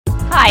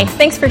Hi,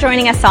 thanks for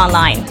joining us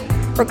online.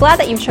 We're glad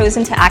that you've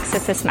chosen to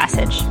access this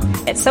message.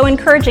 It's so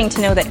encouraging to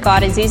know that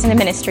God is using the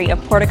ministry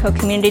of Portico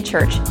Community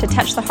Church to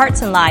touch the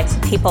hearts and lives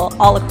of people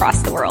all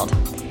across the world.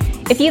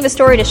 If you have a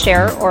story to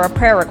share or a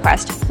prayer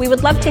request, we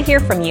would love to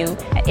hear from you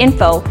at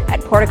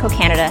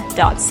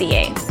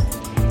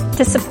info@porticocanada.ca.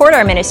 To support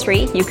our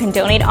ministry, you can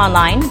donate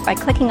online by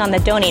clicking on the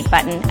donate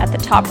button at the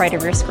top right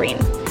of your screen.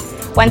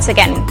 Once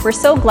again, we're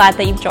so glad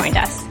that you've joined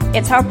us.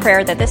 It's our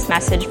prayer that this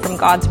message from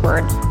God's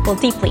Word will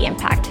deeply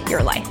impact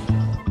your life.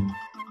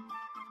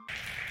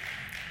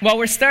 Well,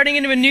 we're starting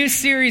into a new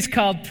series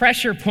called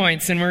Pressure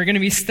Points, and we're going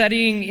to be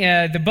studying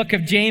the book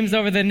of James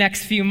over the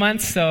next few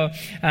months. So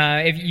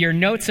if your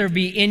notes will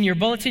be in your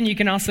bulletin, you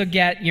can also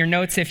get your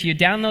notes if you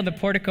download the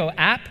Portico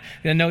app.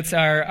 The notes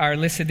are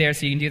listed there,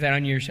 so you can do that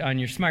on your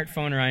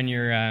smartphone or on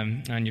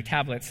your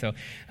tablet. So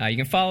you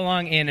can follow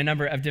along in a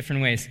number of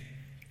different ways.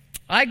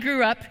 I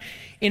grew up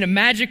in a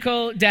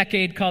magical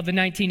decade called the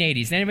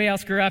 1980s. Anybody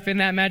else grew up in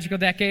that magical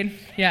decade?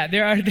 Yeah,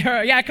 there are.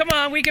 Yeah, come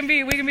on, we can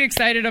be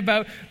excited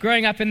about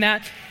growing up in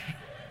that.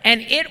 And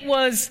it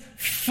was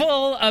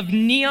full of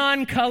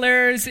neon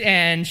colors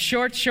and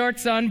short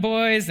shorts on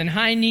boys and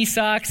high knee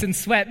socks and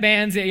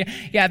sweatbands.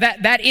 Yeah,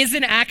 that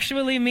isn't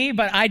actually me,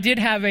 but I did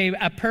have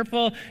a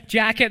purple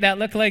jacket that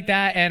looked like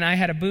that, and I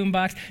had a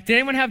boombox. Did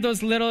anyone have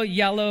those little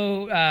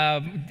yellow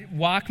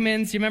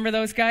Walkmans? Do you remember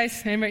those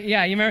guys? Anybody?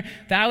 Yeah, you remember?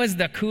 That was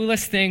the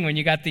coolest thing when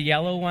you got the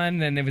yellow one.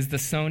 Then there was the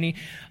Sony.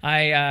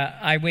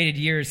 I waited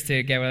years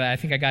to get with that. I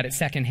think I got it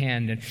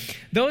secondhand. And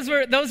those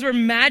were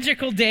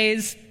magical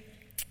days.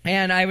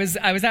 And I was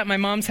at my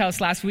mom's house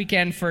last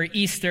weekend for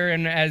Easter,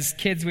 and as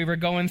kids we were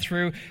going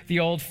through the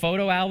old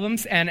photo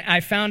albums, and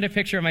I found a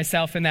picture of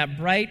myself in that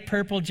bright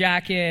purple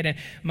jacket, and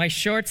my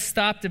shorts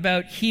stopped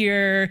about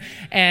here,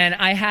 and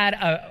I had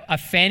a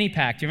fanny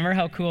pack. Do you remember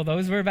how cool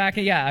those were back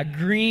then? Yeah, a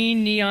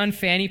green neon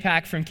fanny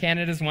pack from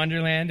Canada's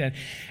Wonderland,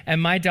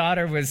 and my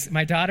daughter was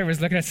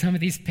looking at some of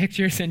these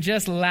pictures and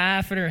just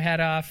laughing her head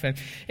off, and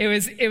it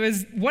was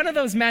one of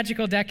those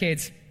magical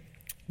decades.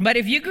 But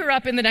if you grew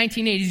up in the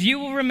 1980s, you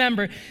will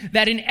remember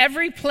that in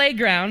every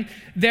playground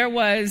there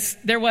was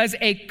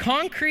a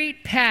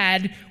concrete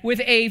pad with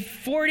a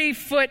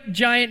 40-foot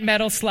giant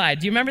metal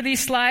slide. Do you remember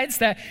these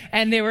slides?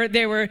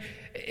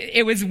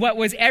 It was what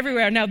was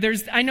everywhere. Now,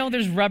 I know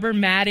there's rubber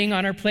matting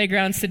on our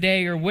playgrounds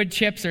today, or wood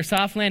chips or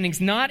soft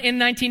landings. Not in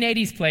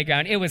 1980s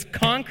playground. It was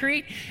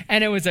concrete,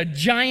 and it was a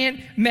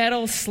giant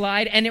metal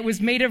slide, and it was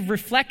made of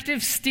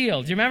reflective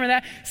steel. Do you remember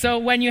that? So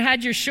when you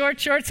had your short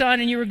shorts on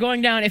and you were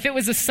going down, if it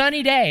was a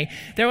sunny day,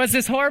 there was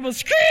this horrible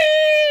screech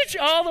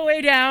all the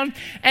way down,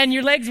 and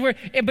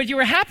but you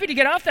were happy to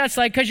get off that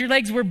slide because your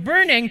legs were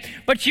burning,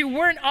 but you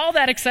weren't all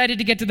that excited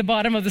to get to the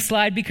bottom of the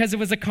slide because it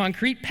was a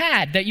concrete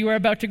pad that you were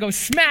about to go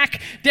smack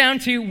down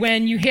to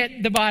when you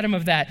hit the bottom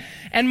of that.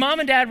 And mom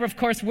and dad, of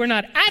course, were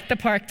not at the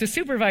park to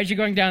supervise you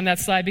going down that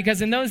slide,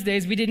 because in those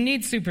days we didn't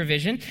need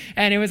supervision,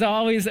 and it was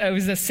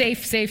a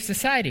safe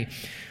society.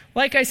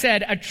 Like I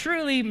said, a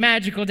truly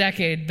magical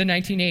decade, the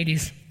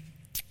 1980s.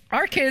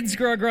 Our kids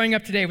growing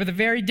up today with a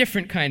very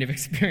different kind of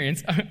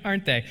experience,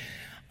 aren't they?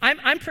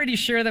 I'm pretty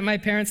sure that my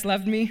parents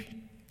loved me.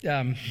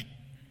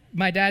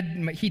 My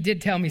dad, he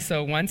did tell me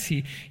so once.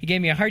 He gave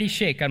me a hearty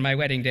shake on my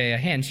wedding day, a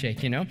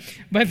handshake,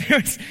 But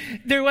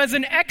there was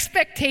an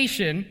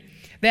expectation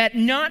that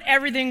not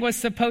everything was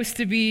supposed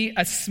to be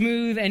a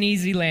smooth and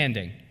easy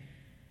landing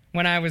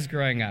when I was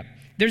growing up.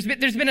 There's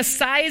been a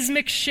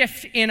seismic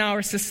shift in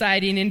our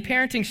society and in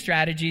parenting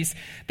strategies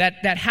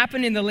that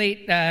happened in the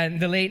late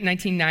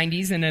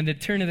 1990s and in the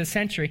turn of the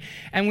century.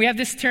 And we have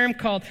this term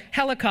called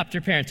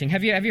helicopter parenting.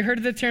 Have you heard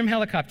of the term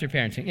helicopter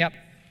parenting? Yep.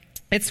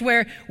 It's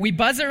where we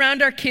buzz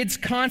around our kids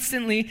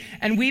constantly,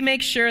 and we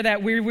make sure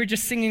that we're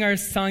just singing our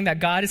song that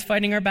God is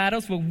fighting our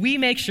battles. Well, we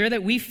make sure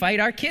that we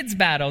fight our kids'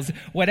 battles.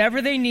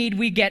 Whatever they need,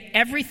 we get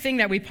everything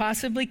that we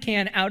possibly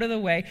can out of the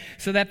way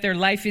so that their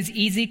life is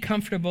easy,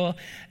 comfortable,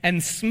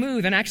 and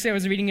smooth. And actually, I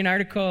was reading an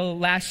article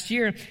last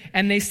year,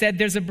 and they said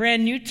there's a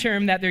brand new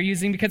term that they're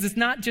using, because it's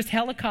not just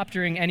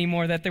helicoptering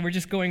anymore that they were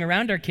just going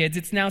around our kids.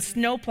 It's now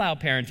snowplow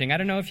parenting. I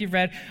don't know if you've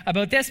read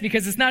about this,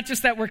 because it's not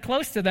just that we're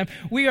close to them.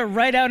 We are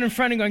right out in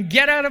front and going,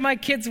 get out of my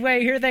kids'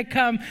 way. Here they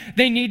come.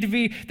 They need to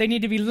be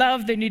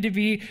loved. Things need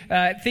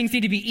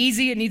to be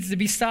easy. It needs to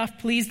be soft.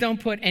 Please don't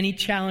put any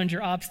challenge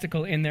or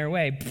obstacle in their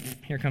way.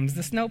 Here comes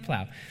the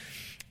snowplow.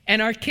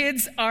 And our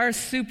kids are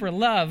super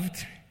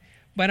loved,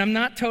 but I'm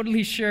not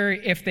totally sure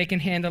if they can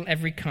handle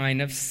every kind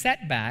of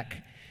setback,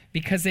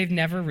 because they've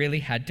never really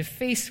had to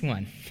face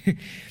one.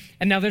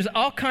 And now there's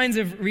all kinds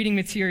of reading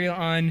material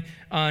on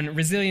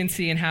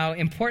resiliency and how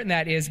important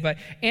that is, but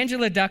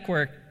Angela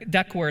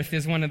Duckworth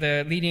is one of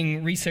the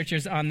leading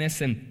researchers on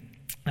this,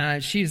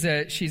 and she's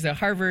a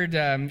Harvard,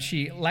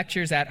 she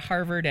lectures at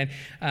Harvard,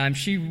 and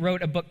she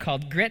wrote a book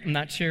called Grit. I'm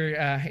not sure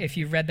if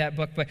you've read that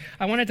book, but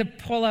I wanted to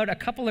pull out a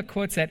couple of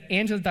quotes that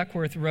Angela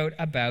Duckworth wrote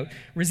about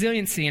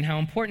resiliency and how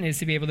important it is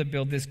to be able to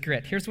build this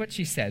grit. Here's what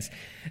she says.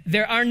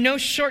 There are no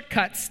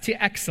shortcuts to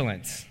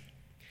excellence.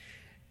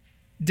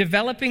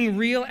 Developing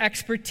real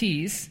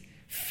expertise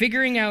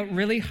figuring out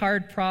really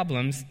hard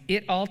problems,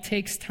 it all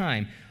takes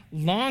time,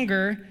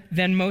 longer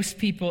than most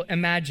people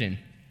imagine.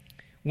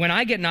 When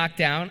I get knocked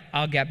down,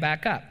 I'll get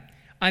back up.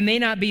 I may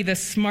not be the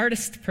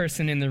smartest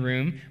person in the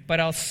room, but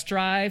I'll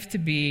strive to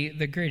be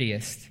the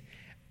grittiest.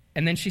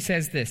 And then she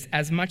says this,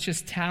 as much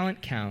as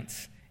talent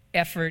counts,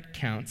 effort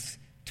counts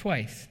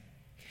twice.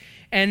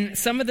 And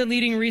some of the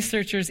leading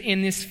researchers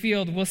in this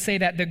field will say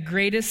that the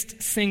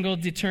greatest single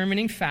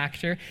determining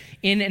factor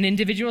in an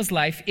individual's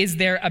life is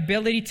their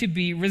ability to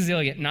be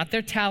resilient. Not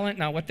their talent,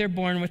 not what they're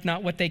born with,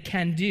 not what they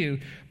can do,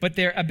 but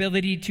their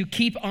ability to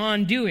keep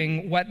on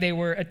doing what they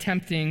were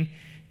attempting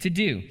to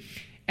do.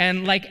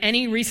 And like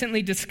any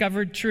recently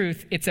discovered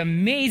truth, it's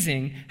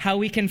amazing how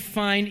we can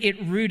find it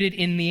rooted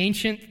in the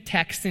ancient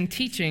texts and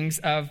teachings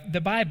of the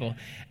Bible.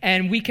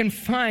 And we can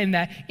find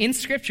that in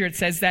Scripture it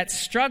says that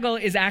struggle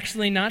is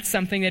actually not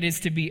something that is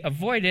to be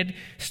avoided.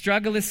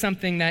 Struggle is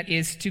something that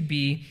is to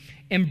be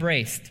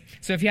embraced.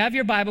 So if you have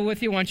your Bible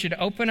with you, I want you to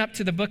open up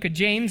to the book of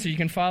James, or you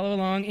can follow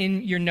along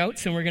in your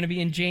notes, and we're going to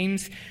be in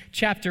James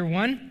chapter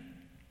 1.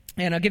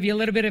 And I'll give you a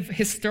little bit of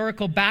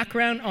historical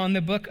background on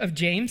the book of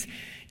James.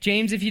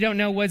 James, if you don't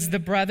know, was the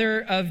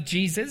brother of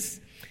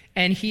Jesus,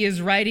 and he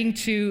is writing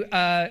to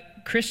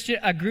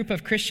a group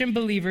of Christian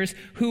believers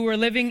who were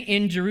living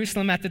in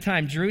Jerusalem at the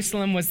time.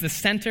 Jerusalem was the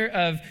center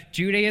of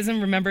Judaism.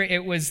 Remember,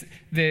 it was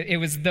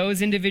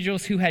those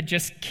individuals who had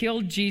just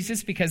killed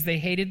Jesus because they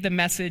hated the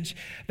message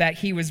that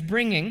he was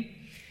bringing.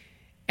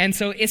 And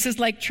so this is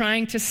like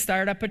trying to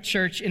start up a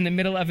church in the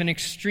middle of an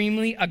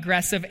extremely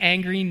aggressive,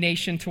 angry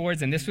nation towards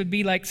them. This would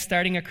be like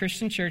starting a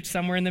Christian church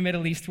somewhere in the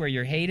Middle East where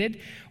you're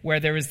hated, where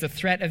there is the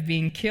threat of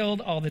being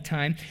killed all the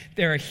time.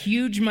 They're a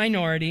huge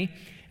minority,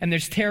 and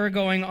there's terror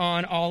going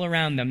on all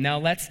around them. Now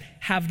let's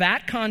have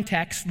that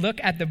context. Look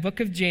at the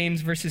book of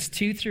James, verses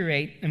 2 through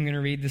 8. I'm going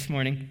to read this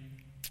morning.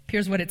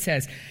 Here's what it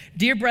says.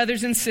 Dear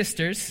brothers and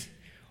sisters,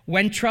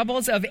 when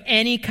troubles of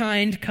any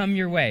kind come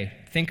your way,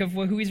 think of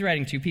who he's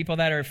writing to, people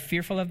that are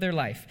fearful of their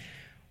life.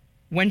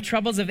 When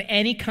troubles of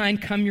any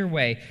kind come your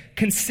way,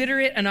 consider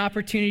it an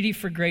opportunity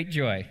for great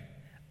joy.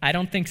 I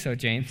don't think so,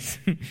 James.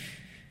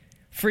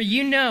 For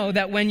you know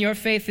that when your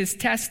faith is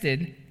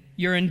tested,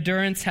 your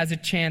endurance has a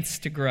chance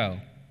to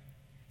grow.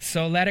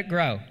 So let it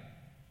grow.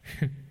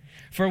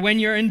 For when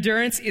your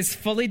endurance is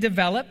fully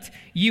developed,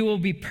 you will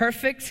be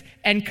perfect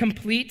and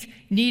complete,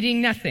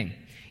 needing nothing.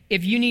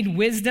 If you need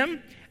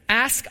wisdom,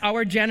 ask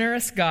our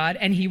generous God,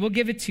 and he will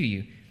give it to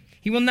you.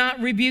 He will not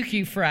rebuke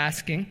you for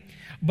asking,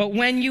 but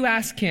when you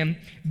ask him,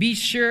 be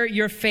sure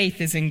your faith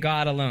is in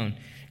God alone.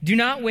 Do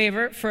not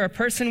waver, for a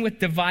person with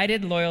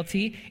divided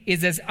loyalty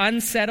is as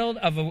unsettled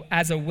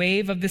as a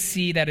wave of the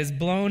sea that is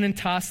blown and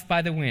tossed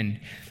by the wind.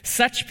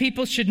 Such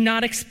people should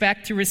not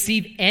expect to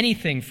receive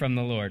anything from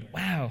the Lord.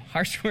 Wow,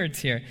 harsh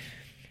words here.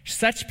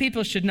 Such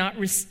people should not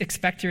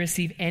expect to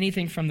receive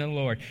anything from the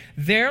Lord.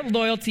 Their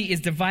loyalty is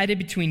divided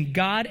between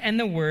God and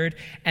the Word,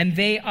 and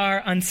they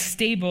are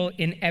unstable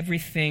in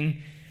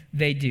everything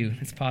they do.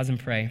 Let's pause and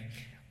pray.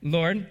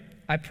 Lord,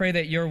 I pray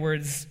that your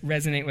words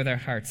resonate with our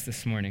hearts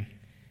this morning.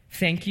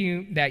 Thank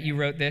you that you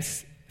wrote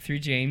this through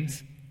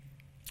James.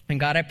 And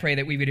God, I pray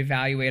that we would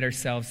evaluate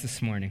ourselves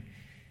this morning.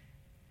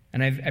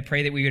 And I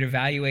pray that we would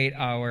evaluate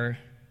our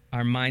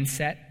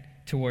mindset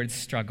towards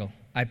struggle.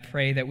 I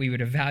pray that we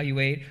would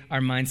evaluate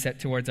our mindset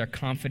towards our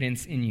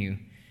confidence in you.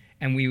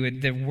 And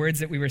the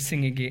words that we were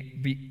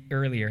singing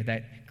earlier,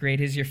 that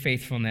great is your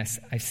faithfulness.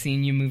 I've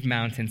seen you move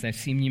mountains. I've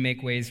seen you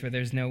make ways where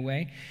there's no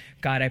way.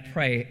 God, I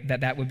pray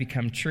that would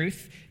become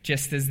truth,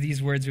 just as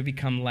these words would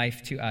become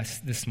life to us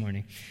this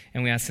morning.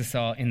 And we ask this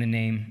all in the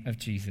name of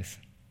Jesus.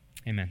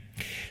 Amen.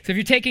 So if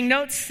you're taking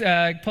notes,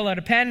 pull out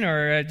a pen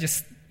or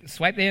just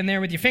swipe in there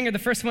with your finger. The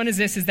first one is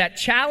this, is that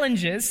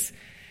challenges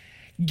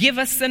give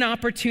us an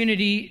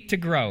opportunity to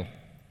grow.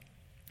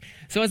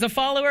 So as a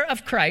follower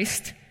of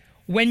Christ,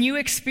 when you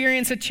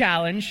experience a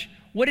challenge,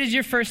 what is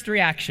your first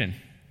reaction?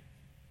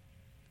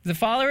 As a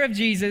follower of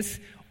Jesus,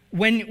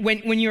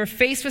 when you're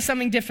faced with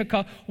something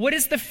difficult, what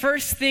is the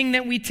first thing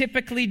that we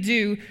typically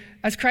do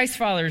as Christ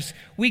followers?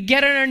 We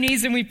get on our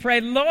knees and we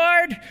pray,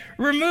 Lord,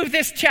 remove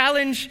this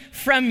challenge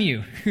from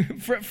you,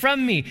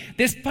 from me.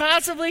 This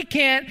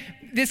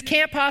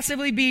can't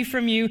possibly be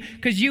from you,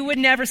 because you would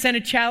never send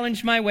a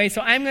challenge my way.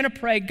 So I'm going to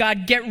pray,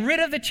 God, get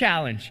rid of the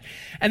challenge.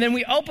 And then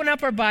we open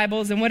up our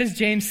Bibles, and what does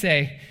James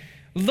say?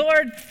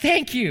 Lord,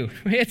 thank you.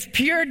 It's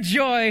pure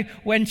joy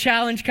when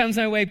challenge comes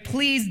my way.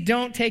 Please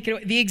don't take it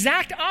away. The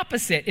exact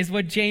opposite is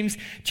what James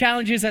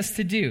challenges us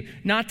to do,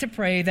 not to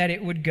pray that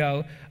it would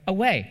go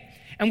away.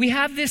 And we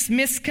have this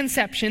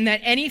misconception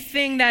that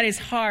anything that is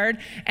hard,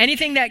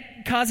 anything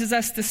that causes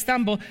us to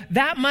stumble,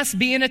 that must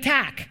be an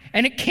attack,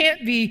 and it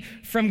can't be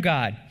from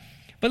God.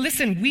 But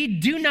listen, we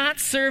do not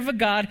serve a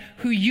God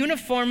who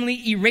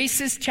uniformly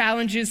erases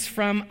challenges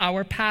from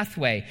our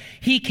pathway.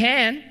 He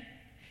can,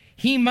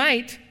 he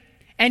might,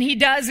 and he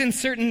does in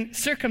certain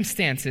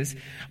circumstances,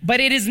 but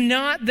it is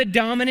not the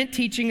dominant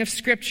teaching of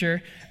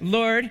Scripture.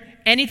 Lord,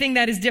 anything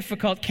that is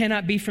difficult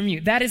cannot be from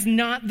you. That is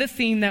not the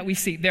theme that we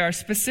see. There are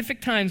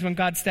specific times when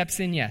God steps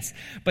in, yes.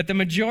 But the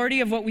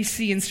majority of what we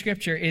see in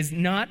Scripture is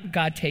not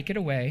God take it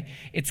away.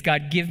 It's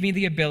God give me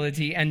the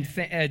ability. And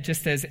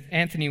just as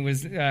Anthony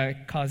was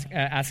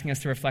asking us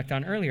to reflect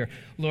on earlier,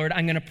 Lord,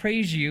 I'm going to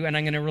praise you and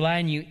I'm going to rely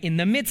on you in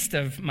the midst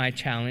of my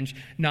challenge,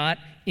 not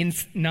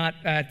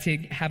to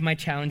have my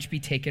challenge be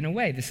taken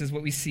away. This is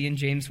what we see in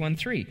James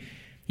 1:3.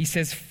 He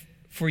says,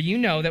 for you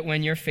know that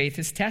when your faith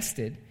is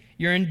tested,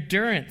 your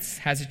endurance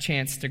has a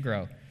chance to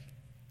grow.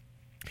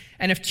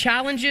 And if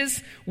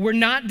challenges were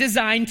not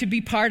designed to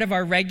be part of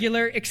our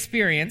regular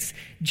experience,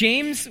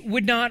 James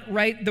would not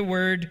write the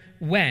word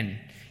when.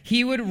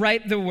 He would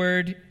write the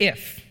word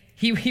if.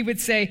 He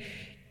would say,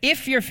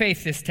 if your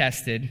faith is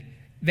tested,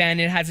 then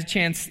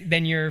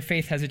your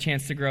faith has a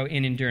chance to grow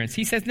in endurance.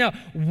 He says, no,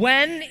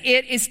 when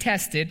it is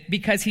tested,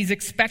 because he's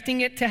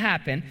expecting it to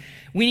happen,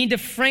 we need to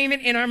frame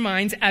it in our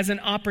minds as an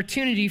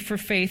opportunity for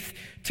faith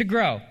to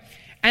grow.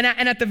 And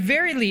at the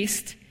very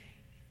least,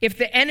 if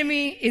the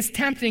enemy is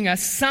tempting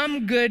us,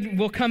 some good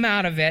will come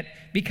out of it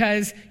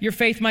because your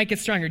faith might get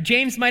stronger.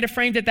 James might have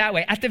framed it that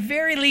way. At the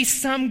very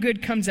least, some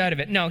good comes out of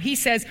it. No, he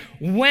says,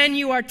 when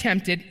you are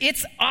tempted,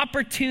 it's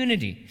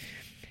opportunity.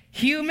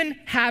 Human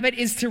habit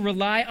is to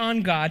rely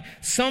on God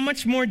so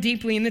much more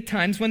deeply in the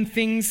times when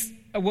things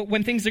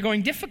are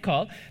going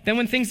difficult than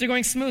when things are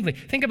going smoothly.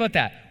 Think about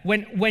that.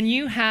 When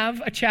you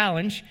have a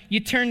challenge,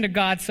 you turn to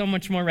God so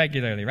much more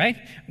regularly, right?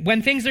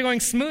 When things are going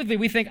smoothly,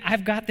 we think,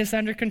 I've got this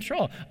under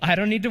control. I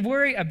don't need to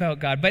worry about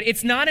God. But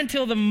it's not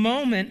until the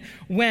moment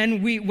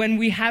when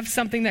we have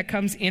something that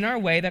comes in our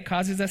way that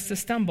causes us to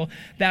stumble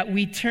that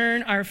we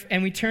turn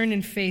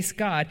and face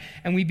God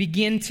and we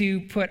begin to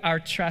put our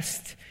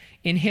trust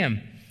in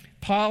him.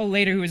 Paul,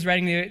 later, who was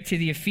writing to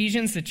the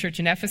Ephesians, the church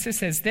in Ephesus,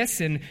 says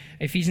this in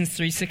Ephesians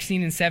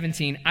 3:16 and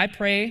 17. I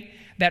pray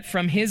that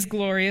from his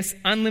glorious,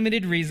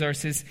 unlimited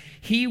resources,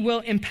 he will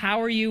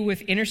empower you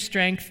with inner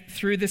strength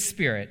through the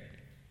Spirit.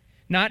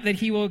 Not that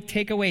he will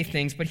take away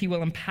things, but he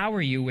will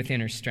empower you with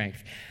inner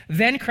strength.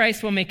 Then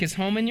Christ will make his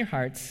home in your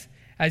hearts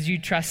as you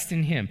trust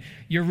in him.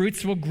 Your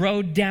roots will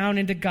grow down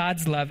into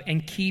God's love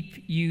and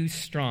keep you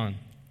strong.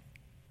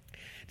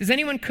 Does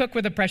anyone cook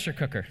with a pressure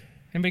cooker?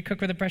 Anybody cook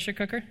with a pressure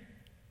cooker?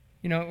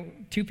 You know,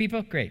 2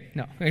 people? Great.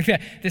 No.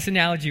 This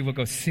analogy will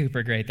go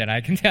super great, that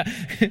I can tell.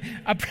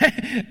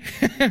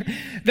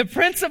 The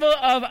principle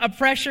of a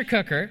pressure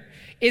cooker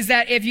is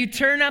that if you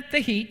turn up the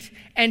heat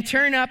and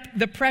turn up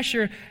the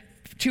pressure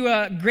to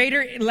a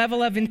greater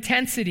level of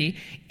intensity,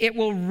 it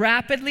will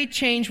rapidly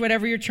change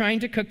whatever you're trying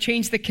to cook,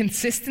 change the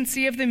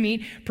consistency of the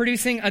meat,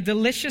 producing a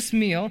delicious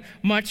meal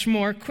much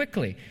more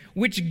quickly,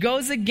 which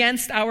goes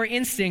against our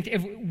instinct.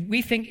 If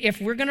we think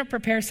if we're going to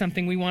prepare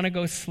something, we want to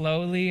go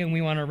slowly and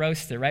we want to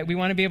roast it, right? We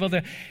want to be able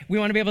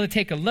to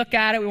take a look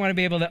at it. We want to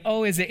be able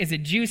to, is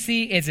it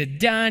juicy? Is it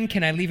done?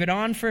 Can I leave it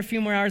on for a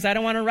few more hours? I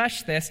don't want to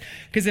rush this,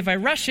 because if I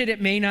rush it,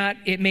 it may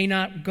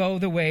not go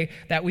the way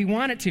that we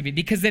want it to be,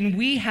 because then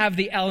we have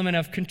the element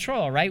of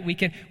control, right? We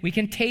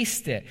can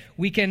taste it.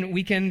 We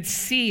can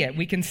see it.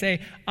 We can say,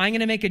 I'm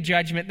going to make a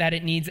judgment that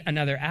it needs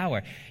another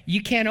hour.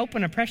 You can't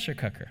open a pressure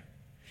cooker.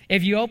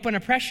 If you open a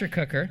pressure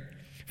cooker,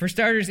 for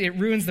starters, it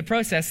ruins the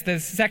process. The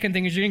second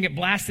thing is you're going to get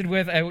blasted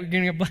with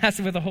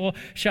a whole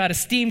shot of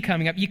steam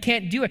coming up. You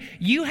can't do it.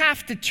 You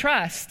have to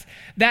trust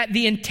that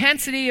the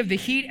intensity of the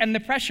heat and the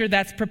pressure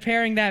that's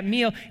preparing that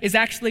meal is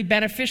actually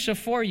beneficial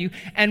for you.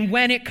 And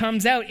when it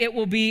comes out, it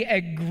will be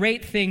a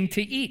great thing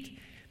to eat.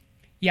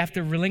 You have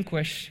to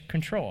relinquish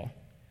control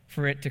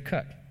for it to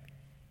cook.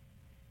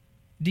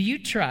 Do you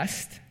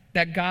trust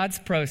that God's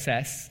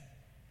process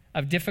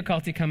of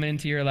difficulty coming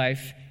into your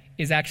life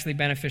is actually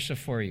beneficial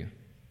for you?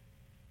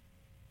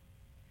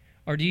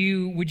 Or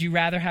would you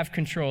rather have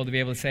control to be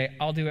able to say,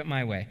 I'll do it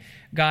my way?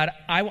 God,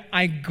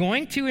 I'm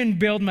going to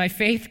build my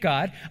faith,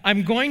 God.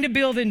 I'm going to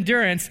build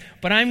endurance,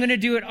 but I'm going to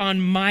do it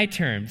on my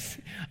terms.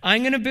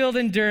 I'm going to build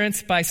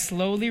endurance by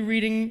slowly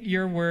reading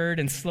your word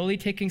and slowly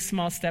taking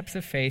small steps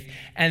of faith.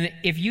 And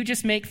if you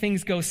just make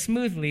things go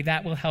smoothly,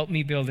 that will help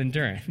me build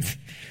endurance.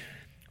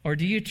 Or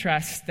do you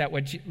trust that,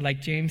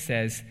 like James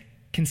says,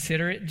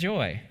 consider it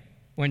joy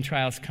when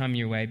trials come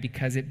your way,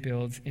 because it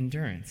builds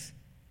endurance?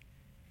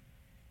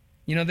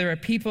 You know, there are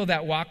people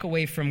that walk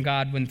away from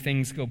God when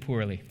things go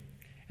poorly.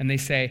 And they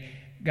say,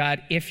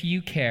 God, if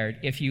you cared,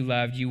 if you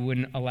loved, you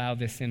wouldn't allow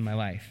this in my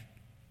life.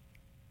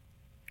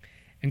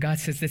 And God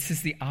says, this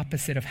is the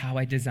opposite of how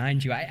I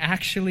designed you. I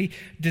actually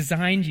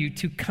designed you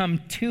to come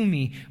to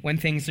me when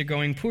things are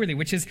going poorly,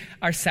 which is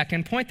our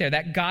second point there,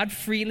 that God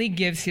freely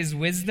gives his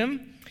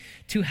wisdom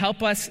to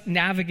help us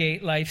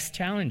navigate life's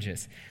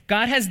challenges.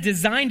 God has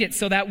designed it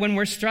so that when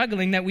we're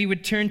struggling, that we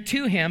would turn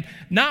to him,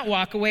 not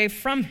walk away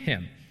from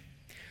him.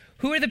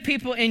 Who are the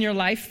people in your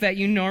life that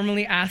you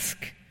normally ask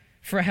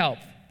for help?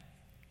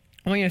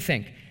 I want you to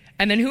think.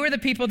 And then who are the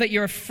people that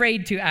you're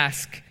afraid to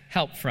ask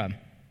help from?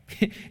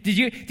 Did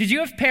you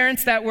have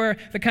parents that were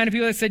the kind of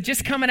people that said,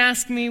 just come and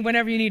ask me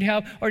whenever you need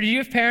help? Or did you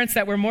have parents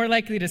that were more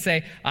likely to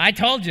say, I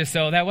told you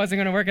so, that wasn't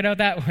going to work it out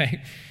that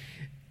way?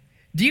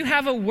 Do you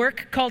have a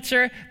work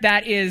culture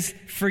that is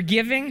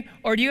forgiving,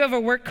 or do you have a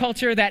work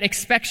culture that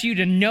expects you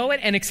to know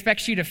it and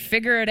expects you to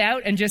figure it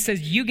out and just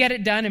says, you get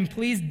it done and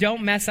please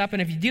don't mess up,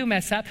 and if you do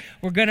mess up,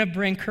 we're going to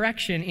bring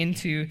correction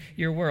into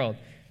your world?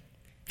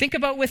 Think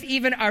about with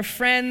even our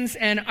friends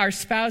and our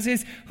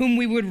spouses whom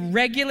we would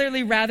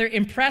regularly rather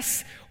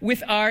impress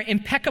with our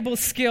impeccable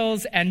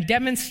skills and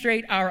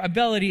demonstrate our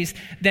abilities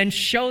than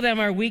show them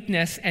our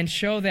weakness and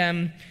show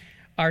them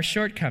our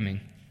shortcoming.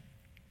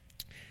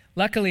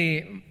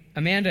 Luckily,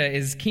 Amanda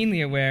is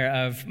keenly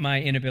aware of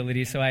my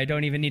inability, so I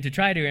don't even need to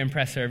try to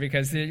impress her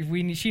because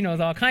she knows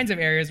all kinds of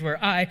areas where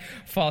I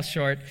fall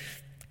short.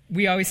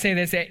 We always say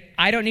this,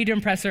 I don't need to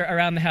impress her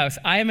around the house.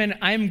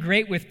 I'm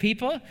great with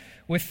people.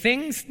 With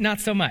things, not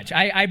so much.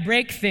 I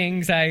break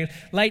things, I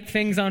light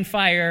things on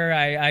fire,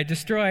 I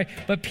destroy.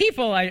 But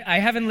people, I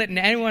haven't lit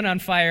anyone on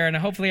fire, and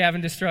hopefully I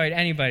haven't destroyed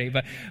anybody.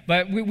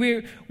 But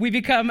we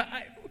become,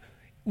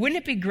 wouldn't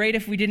it be great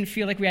if we didn't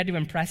feel like we had to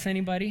impress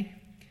anybody?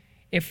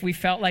 If we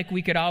felt like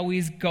we could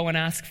always go and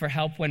ask for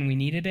help when we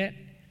needed it?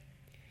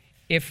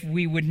 If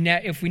we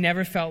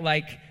never felt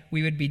like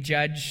we would be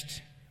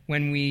judged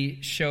when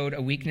we showed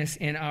a weakness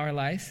in our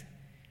lives?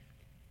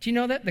 Do you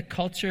know that the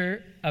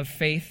culture of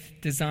faith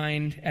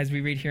designed, as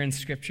we read here in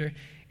Scripture,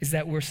 is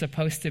that we're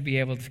supposed to be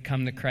able to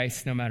come to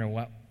Christ no matter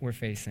what we're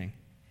facing,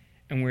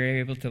 and we're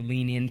able to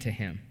lean into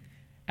him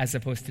as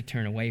opposed to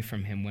turn away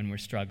from him when we're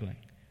struggling,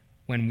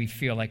 when we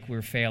feel like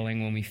we're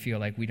failing, when we feel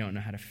like we don't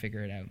know how to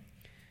figure it out.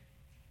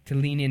 To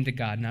lean into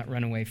God, not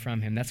run away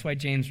from him. That's why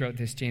James wrote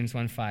this, James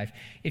 1:5.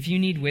 If you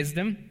need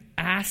wisdom,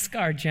 ask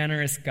our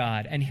generous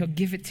God, and he'll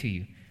give it to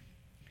you.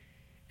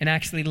 And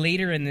actually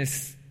later in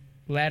this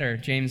letter,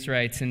 James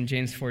writes in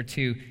James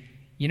 4:2,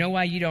 you know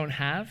why you don't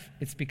have?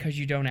 It's because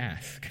you don't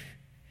ask.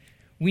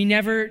 We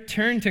never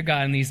turn to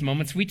God in these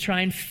moments. We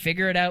try and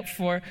figure it out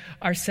for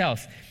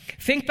ourselves.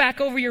 Think back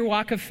over your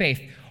walk of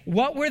faith.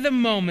 What were the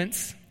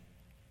moments,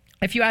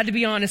 if you had to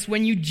be honest,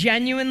 when you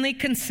genuinely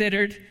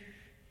considered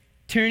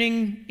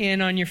turning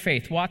in on your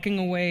faith, walking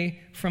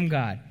away from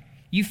God?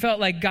 You felt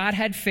like God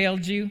had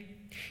failed you.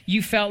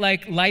 You felt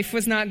like life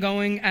was not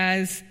going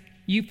as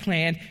you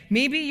planned.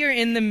 Maybe you're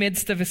in the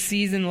midst of a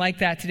season like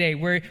that today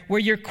where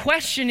you're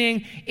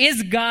questioning,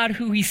 is God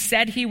who he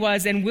said he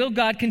was, and will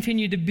God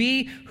continue to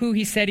be who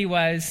he said he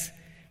was?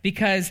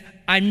 Because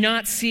I'm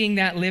not seeing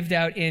that lived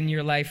out in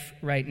your life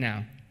right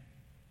now.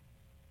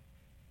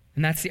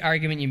 And that's the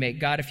argument you make.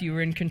 God, if you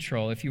were in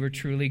control, if you were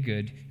truly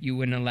good, you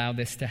wouldn't allow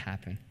this to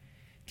happen.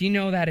 Do you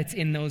know that it's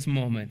in those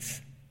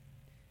moments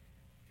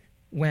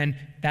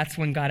that's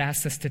when God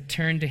asks us to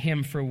turn to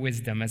him for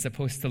wisdom as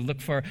opposed to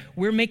look for,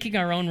 we're making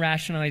our own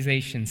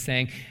rationalization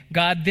saying,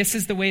 God, this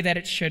is the way that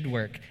it should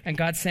work. And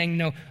God's saying,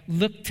 no,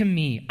 look to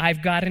me.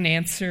 I've got an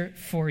answer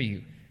for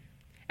you.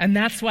 And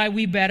that's why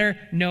we better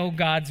know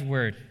God's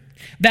word.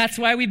 That's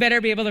why we better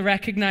be able to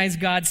recognize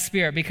God's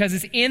Spirit, because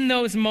it's in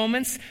those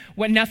moments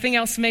when nothing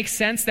else makes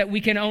sense that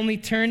we can only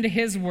turn to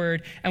his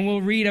word, and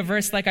we'll read a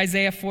verse like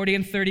Isaiah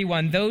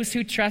 40:31. Those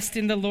who trust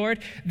in the Lord,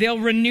 they'll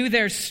renew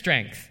their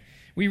strength.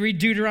 We read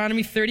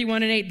Deuteronomy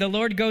 31:8. The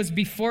Lord goes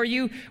before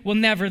you, will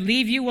never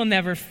leave you, will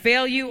never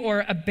fail you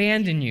or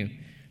abandon you.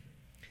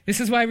 This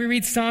is why we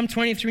read Psalm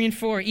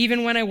 23:4.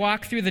 Even when I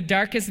walk through the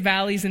darkest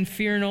valleys and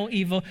fear no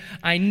evil,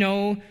 I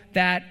know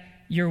that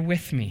you're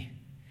with me.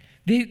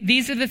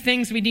 These are the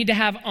things we need to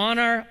have on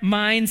our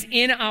minds,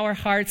 in our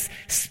hearts,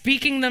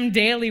 speaking them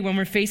daily when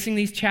we're facing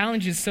these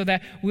challenges so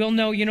that we'll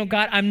know,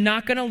 God, I'm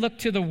not going to look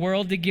to the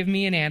world to give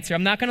me an answer.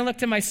 I'm not going to look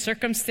to my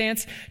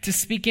circumstance to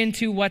speak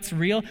into what's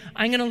real.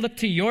 I'm going to look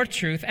to your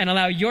truth and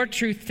allow your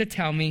truth to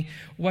tell me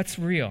what's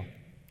real.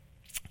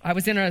 I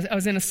was in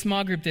a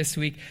small group this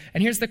week,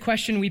 and here's the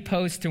question we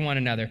posed to one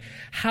another.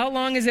 How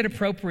long is it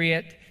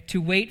appropriate to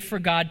wait for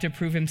God to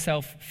prove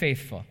himself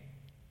faithful?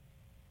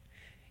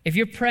 If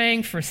you're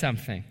praying for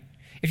something,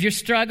 if you're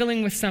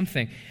struggling with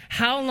something,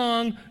 how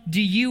long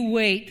do you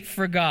wait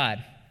for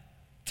God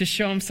to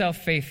show himself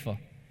faithful?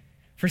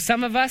 For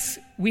some of us,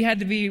 we had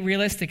to be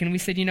realistic, and we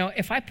said,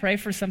 if I pray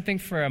for something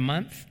for a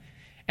month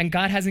and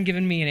God hasn't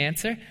given me an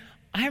answer,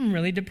 I'm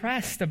really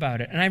depressed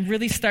about it. And I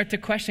really start to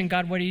question,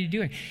 God, what are you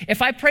doing?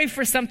 If I pray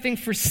for something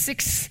for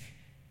 6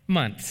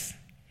 months,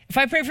 if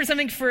I pray for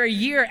something for a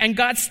year and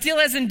God still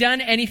hasn't done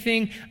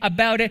anything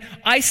about it,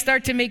 I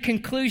start to make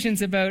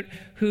conclusions about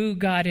who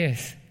God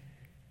is.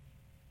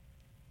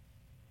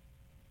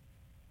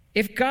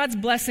 If God's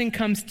blessing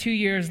comes 2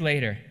 years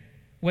later,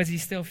 was he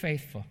still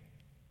faithful?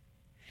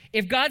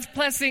 If God's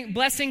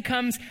blessing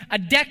comes a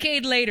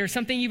decade later,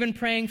 something you've been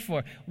praying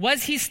for,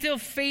 was he still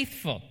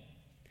faithful?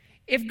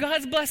 If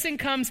God's blessing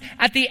comes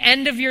at the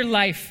end of your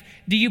life,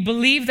 do you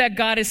believe that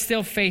God is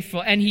still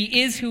faithful and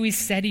he is who he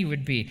said he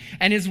would be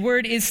and his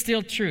word is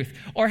still truth?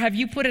 Or have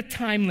you put a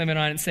time limit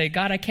on it and say,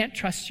 God, I can't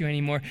trust you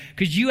anymore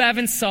because you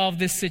haven't solved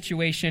this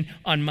situation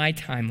on my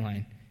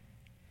timeline?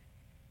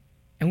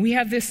 And we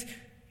have this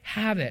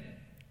habit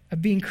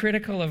of being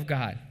critical of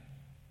God.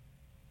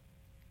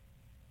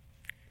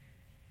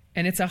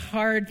 And it's a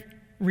hard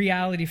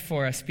reality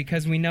for us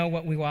because we know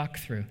what we walk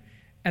through.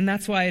 And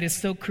that's why it is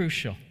so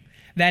crucial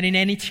that in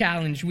any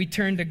challenge, we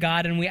turn to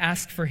God and we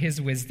ask for his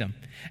wisdom.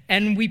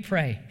 And we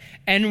pray,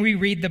 and we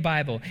read the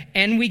Bible,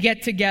 and we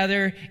get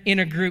together in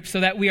a group so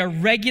that we are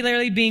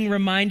regularly being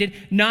reminded,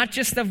 not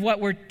just of what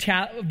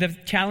the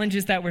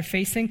challenges that we're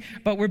facing,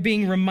 but we're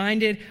being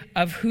reminded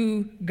of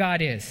who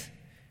God is.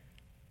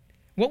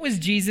 What was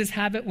Jesus'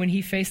 habit when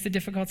he faced a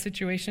difficult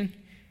situation?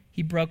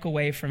 He broke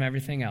away from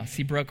everything else.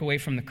 He broke away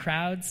from the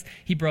crowds.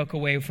 He broke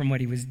away from what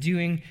he was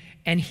doing,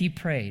 and he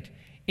prayed.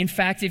 In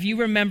fact, if you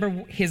remember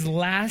his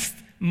last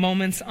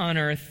moments on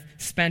earth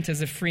spent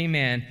as a free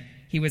man,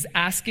 he was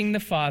asking the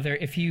Father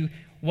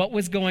what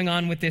was going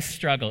on with this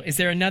struggle. Is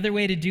there another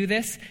way to do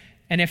this?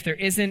 And if there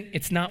isn't,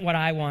 it's not what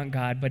I want,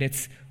 God, but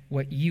it's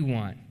what you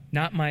want.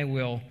 Not my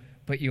will,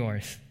 but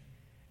yours.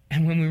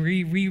 And when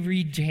we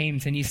reread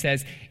James and he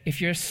says,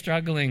 if you're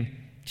struggling,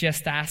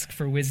 just ask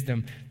for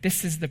wisdom.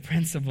 This is the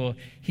principle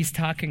he's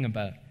talking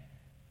about.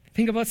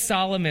 Think about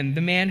Solomon,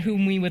 the man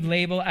whom we would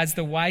label as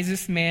the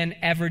wisest man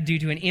ever due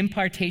to an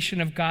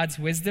impartation of God's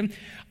wisdom.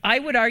 I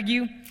would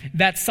argue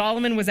that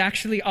Solomon was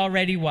actually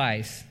already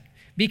wise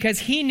because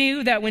he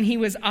knew that when he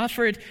was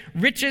offered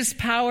riches,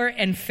 power,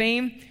 and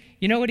fame,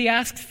 you know what he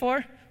asked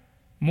for?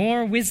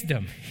 More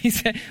wisdom. He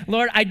said,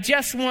 Lord, I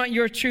just want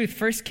your truth.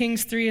 1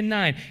 Kings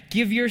 3:9.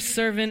 Give your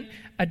servant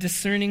a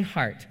discerning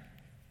heart.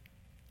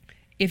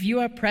 If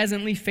you are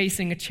presently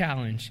facing a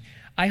challenge,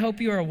 I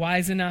hope you are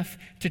wise enough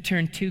to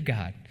turn to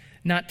God,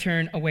 not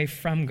turn away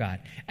from God,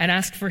 and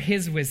ask for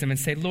his wisdom and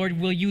say, Lord,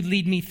 will you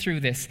lead me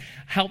through this?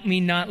 Help me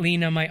not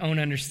lean on my own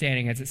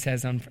understanding, as it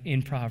says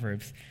in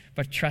Proverbs,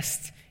 but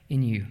trust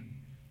in you.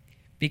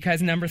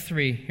 Because number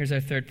 3, here's our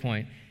third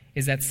point,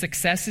 is that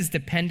success is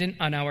dependent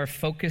on our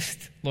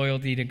focused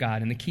loyalty to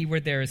God. And the key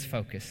word there is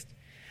focused.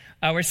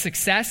 Our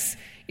success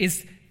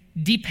is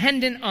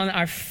dependent on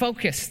our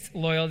focused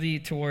loyalty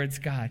towards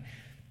God.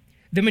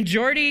 The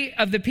majority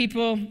of the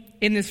people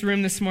in this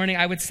room this morning,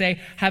 I would say,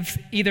 have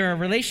either a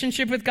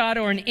relationship with God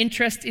or an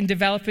interest in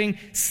developing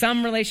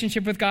some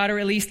relationship with God, or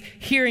at least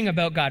hearing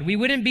about God. We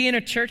wouldn't be in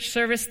a church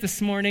service this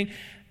morning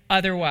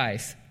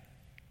otherwise.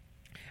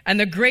 And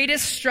the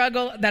greatest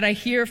struggle that I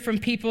hear from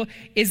people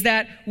is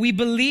that we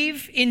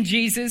believe in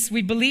Jesus,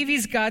 we believe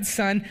he's God's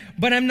son,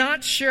 but I'm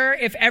not sure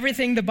if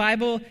everything the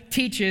Bible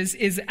teaches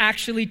is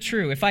actually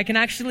true, if I can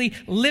actually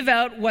live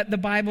out what the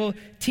Bible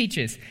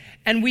teaches.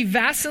 And we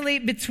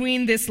vacillate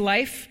between this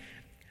life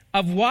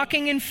of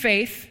walking in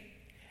faith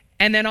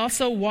and then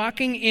also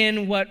walking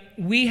in what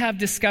we have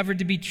discovered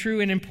to be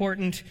true and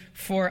important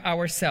for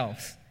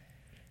ourselves.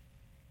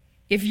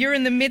 If you're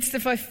in the midst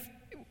of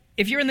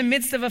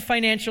a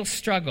financial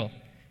struggle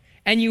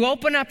and you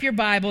open up your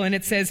Bible and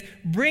it says,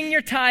 bring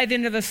your tithe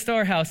into the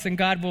storehouse and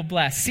God will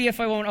bless. See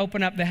if I won't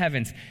open up the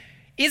heavens.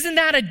 Isn't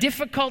that a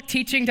difficult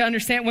teaching to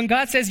understand? When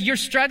God says you're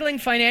struggling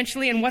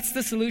financially and what's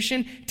the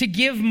solution? To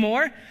give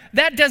more?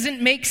 That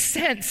doesn't make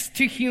sense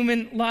to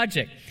human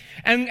logic.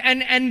 And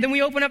then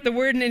we open up the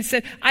word and it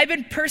said, I've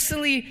been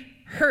personally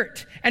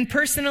hurt and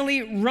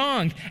personally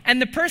wronged.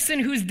 And the person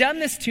who's done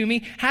this to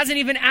me hasn't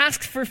even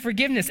asked for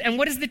forgiveness. And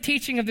what is the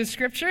teaching of the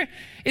scripture?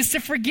 Is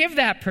to forgive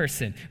that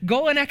person.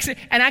 Go and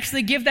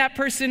actually give that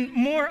person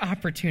more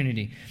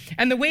opportunity.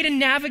 And the way to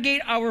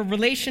navigate our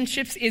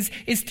relationships is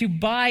to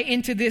buy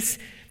into this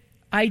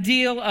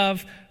ideal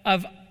of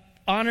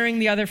honoring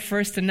the other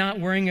first and not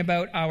worrying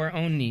about our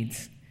own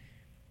needs.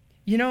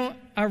 You know,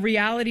 our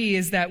reality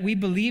is that we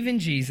believe in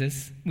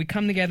Jesus, we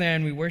come together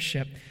and we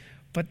worship,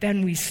 but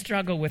then we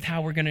struggle with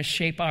how we're going to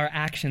shape our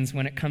actions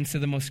when it comes to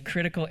the most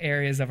critical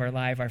areas of our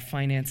life, our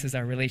finances,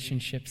 our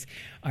relationships,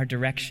 our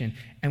direction.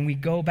 And we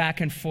go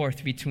back and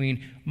forth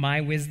between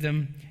my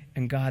wisdom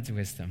and God's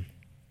wisdom.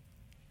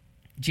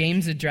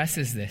 James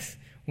addresses this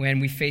when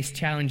we face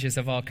challenges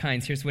of all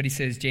kinds. Here's what he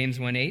says, James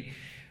 1:8.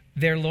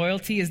 Their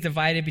loyalty is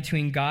divided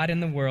between God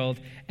and the world,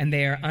 and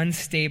they are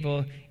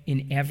unstable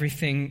in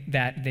everything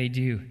that they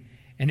do.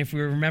 And if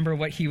we remember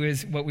what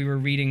we were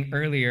reading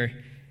earlier,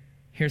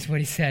 here's what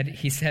he said.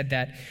 He said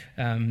that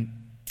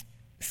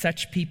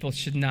such people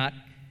should not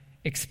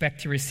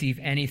expect to receive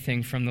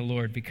anything from the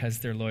Lord because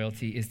their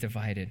loyalty is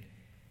divided.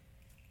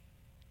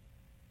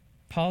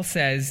 Paul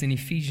says in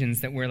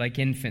Ephesians that we're like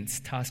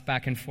infants, tossed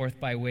back and forth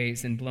by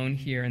waves and blown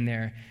here and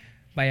there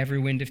by every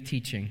wind of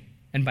teaching,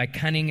 and by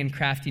cunning and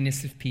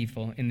craftiness of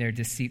people in their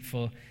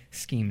deceitful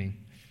scheming.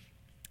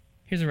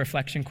 Here's a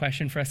reflection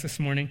question for us this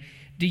morning.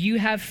 Do you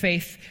have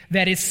faith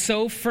that is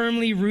so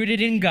firmly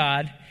rooted in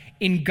God,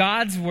 in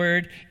God's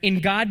word, in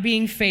God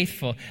being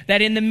faithful,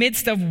 that in the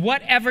midst of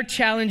whatever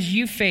challenge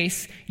you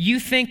face, you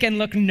think and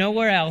look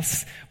nowhere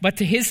else but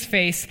to his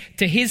face,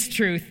 to his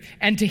truth,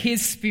 and to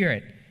his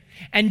spirit?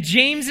 And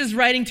James is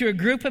writing to a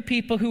group of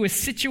people who is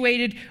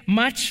situated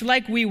much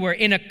like we were,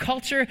 in a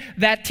culture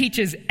that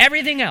teaches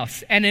everything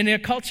else. And in a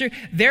culture,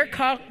 their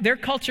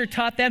culture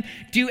taught them,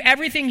 do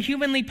everything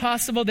humanly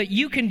possible that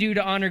you can do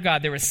to honor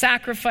God. There were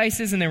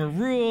sacrifices and there were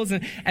rules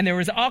and there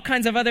was all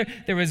kinds of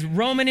there was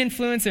Roman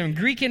influence and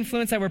Greek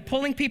influence that were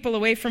pulling people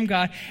away from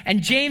God.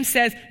 And James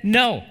says,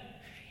 no.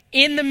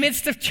 In the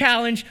midst of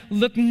challenge,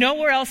 look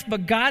nowhere else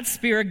but God's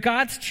Spirit,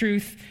 God's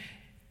truth,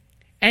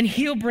 and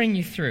he'll bring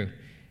you through.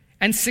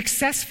 And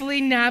successfully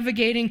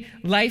navigating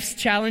life's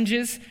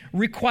challenges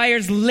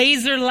requires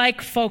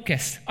laser-like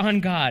focus on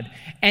God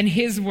and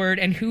his word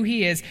and who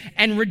he is,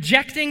 and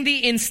rejecting the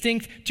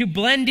instinct to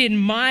blend in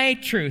my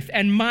truth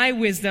and my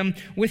wisdom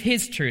with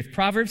his truth.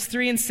 Proverbs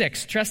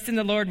 3:6, trust in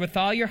the Lord with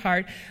all your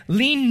heart,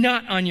 lean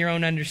not on your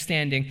own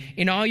understanding,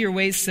 in all your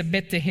ways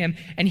submit to him,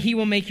 and he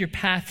will make your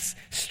paths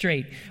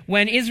straight.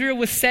 When Israel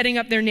was setting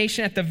up their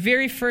nation at the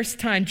very first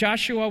time,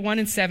 Joshua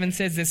 1:7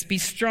 says this, be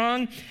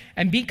strong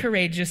and be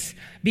courageous,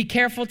 be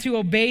careful to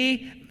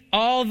obey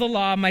all the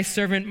law my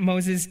servant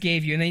Moses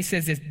gave you. And then he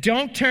says this,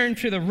 don't turn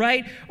to the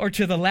right or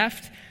to the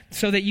left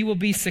so that you will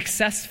be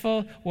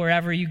successful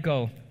wherever you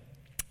go.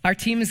 Our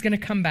team is going to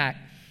come back.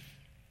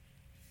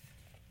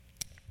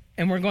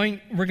 And we're going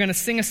to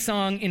sing a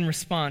song in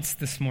response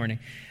this morning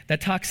that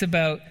talks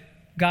about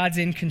God's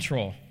in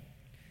control.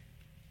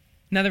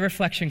 Another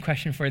reflection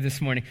question for you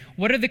this morning.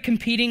 What are the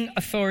competing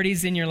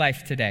authorities in your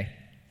life today?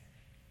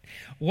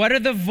 What are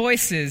the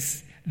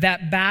voices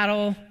that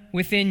battle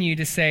within you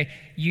to say,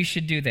 you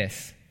should do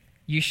this,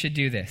 you should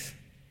do this?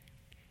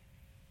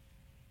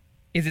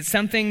 Is it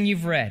something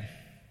you've read?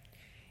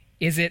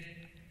 Is it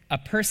a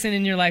person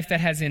in your life that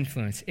has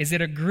influence? Is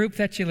it a group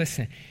that you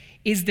listen to?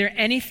 Is there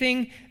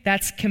anything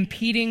that's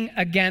competing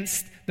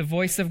against the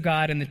voice of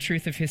God and the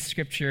truth of his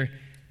scripture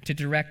to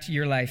direct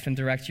your life and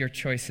direct your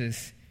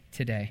choices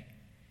today?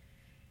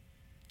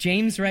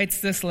 James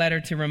writes this letter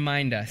to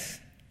remind us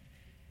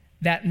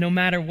that no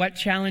matter what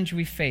challenge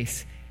we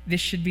face, this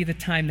should be the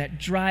time that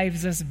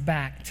drives us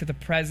back to the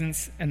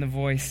presence and the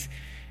voice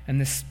and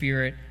the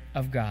Spirit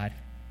of God.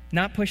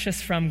 Not push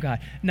us from God,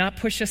 not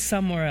push us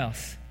somewhere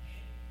else.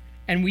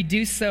 And we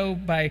do so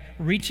by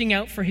reaching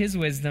out for his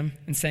wisdom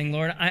and saying,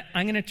 Lord,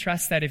 I'm going to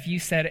trust that if you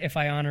said, if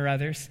I honor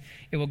others,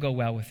 it will go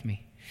well with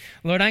me.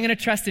 Lord, I'm going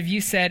to trust if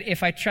you said,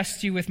 if I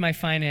trust you with my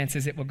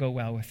finances, it will go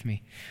well with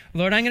me.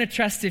 Lord, I'm going to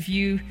trust if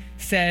you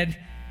said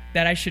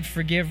that I should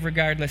forgive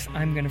regardless,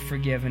 I'm going to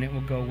forgive and it will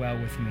go well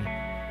with me.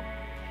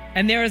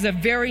 And there is a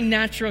very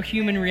natural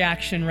human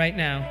reaction right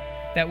now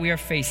that we are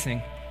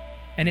facing,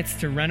 and it's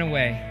to run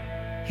away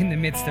in the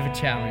midst of a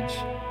challenge,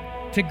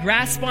 to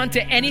grasp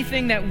onto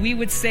anything that we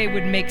would say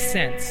would make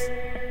sense.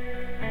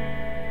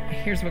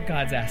 Here's what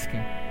God's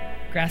asking.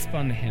 Grasp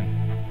onto him.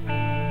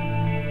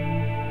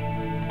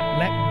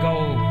 Let go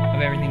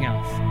of everything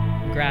else.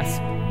 Grasp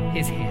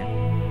his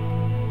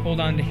hand. Hold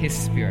on to his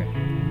Spirit.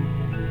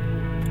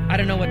 I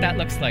don't know what that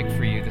looks like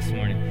for you this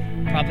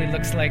morning. Probably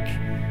looks like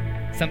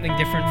something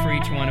different for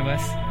each one of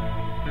us.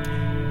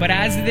 But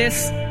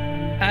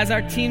as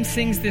our team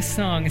sings this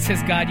song, it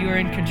says, God, you are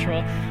in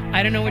control.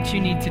 I don't know what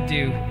you need to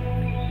do,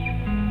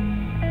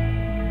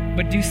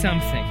 but do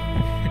something.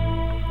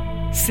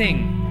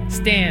 Sing,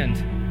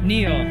 stand,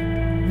 kneel,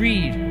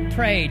 read,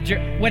 pray,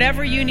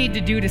 whatever you need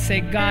to do to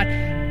say, God,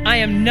 I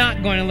am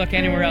not going to look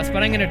anywhere else,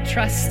 but I'm going to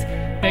trust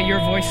that your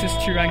voice is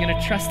true. I'm going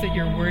to trust that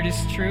your word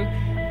is true.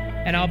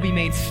 And I'll be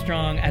made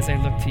strong as I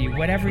look to you.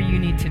 Whatever you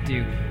need to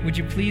do, would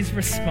you please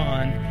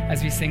respond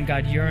as we sing,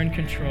 God, you're in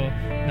control,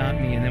 not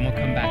me. And then we'll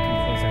come back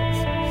and close out the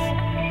service.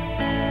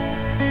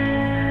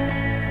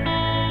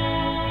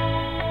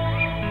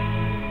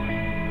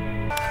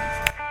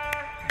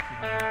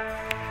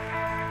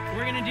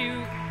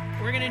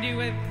 We're going to do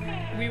what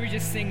we were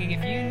just singing.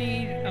 If you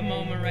need a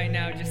moment right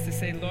now just to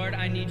say, Lord,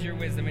 I need your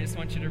wisdom, I just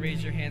want you to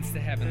raise your hands to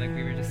heaven like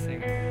we were just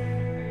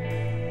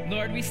singing.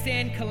 Lord, we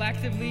stand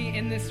collectively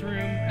in this room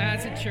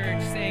as a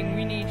church saying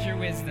we need your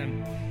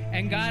wisdom.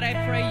 And God, I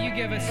pray you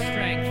give us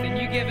strength and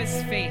you give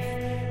us faith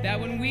that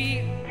when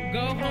we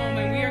go home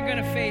and we are going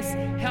to face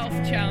health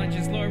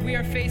challenges, Lord, we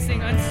are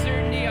facing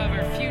uncertainty of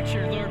our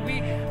future, Lord.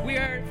 We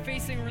are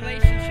facing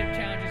relationship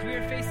challenges. We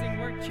are facing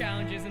work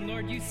challenges. And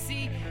Lord, you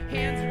see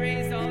hands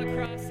raised all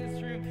across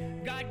this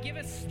room. God, give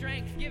us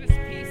strength, give us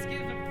peace,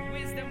 give us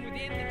wisdom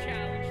within the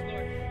challenge,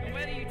 Lord. And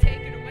whether you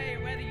take it away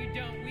or whether you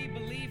don't, we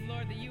believe,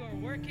 Lord, that you are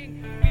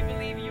working. We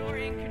believe you're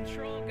in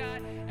control,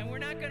 God, and we're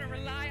not going to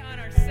rely on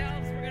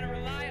ourselves. We're going to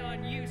rely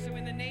on you. So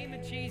in the name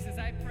of Jesus,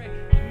 I pray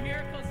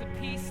miracles of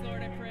peace,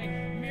 Lord. I pray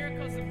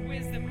miracles of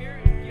wisdom.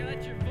 You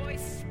let your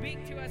voice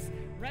speak to us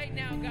right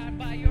now, God,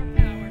 by your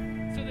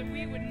power, so that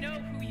we would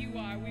know who you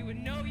are. We would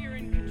know you're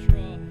in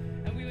control,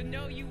 and we would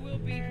know you will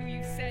be who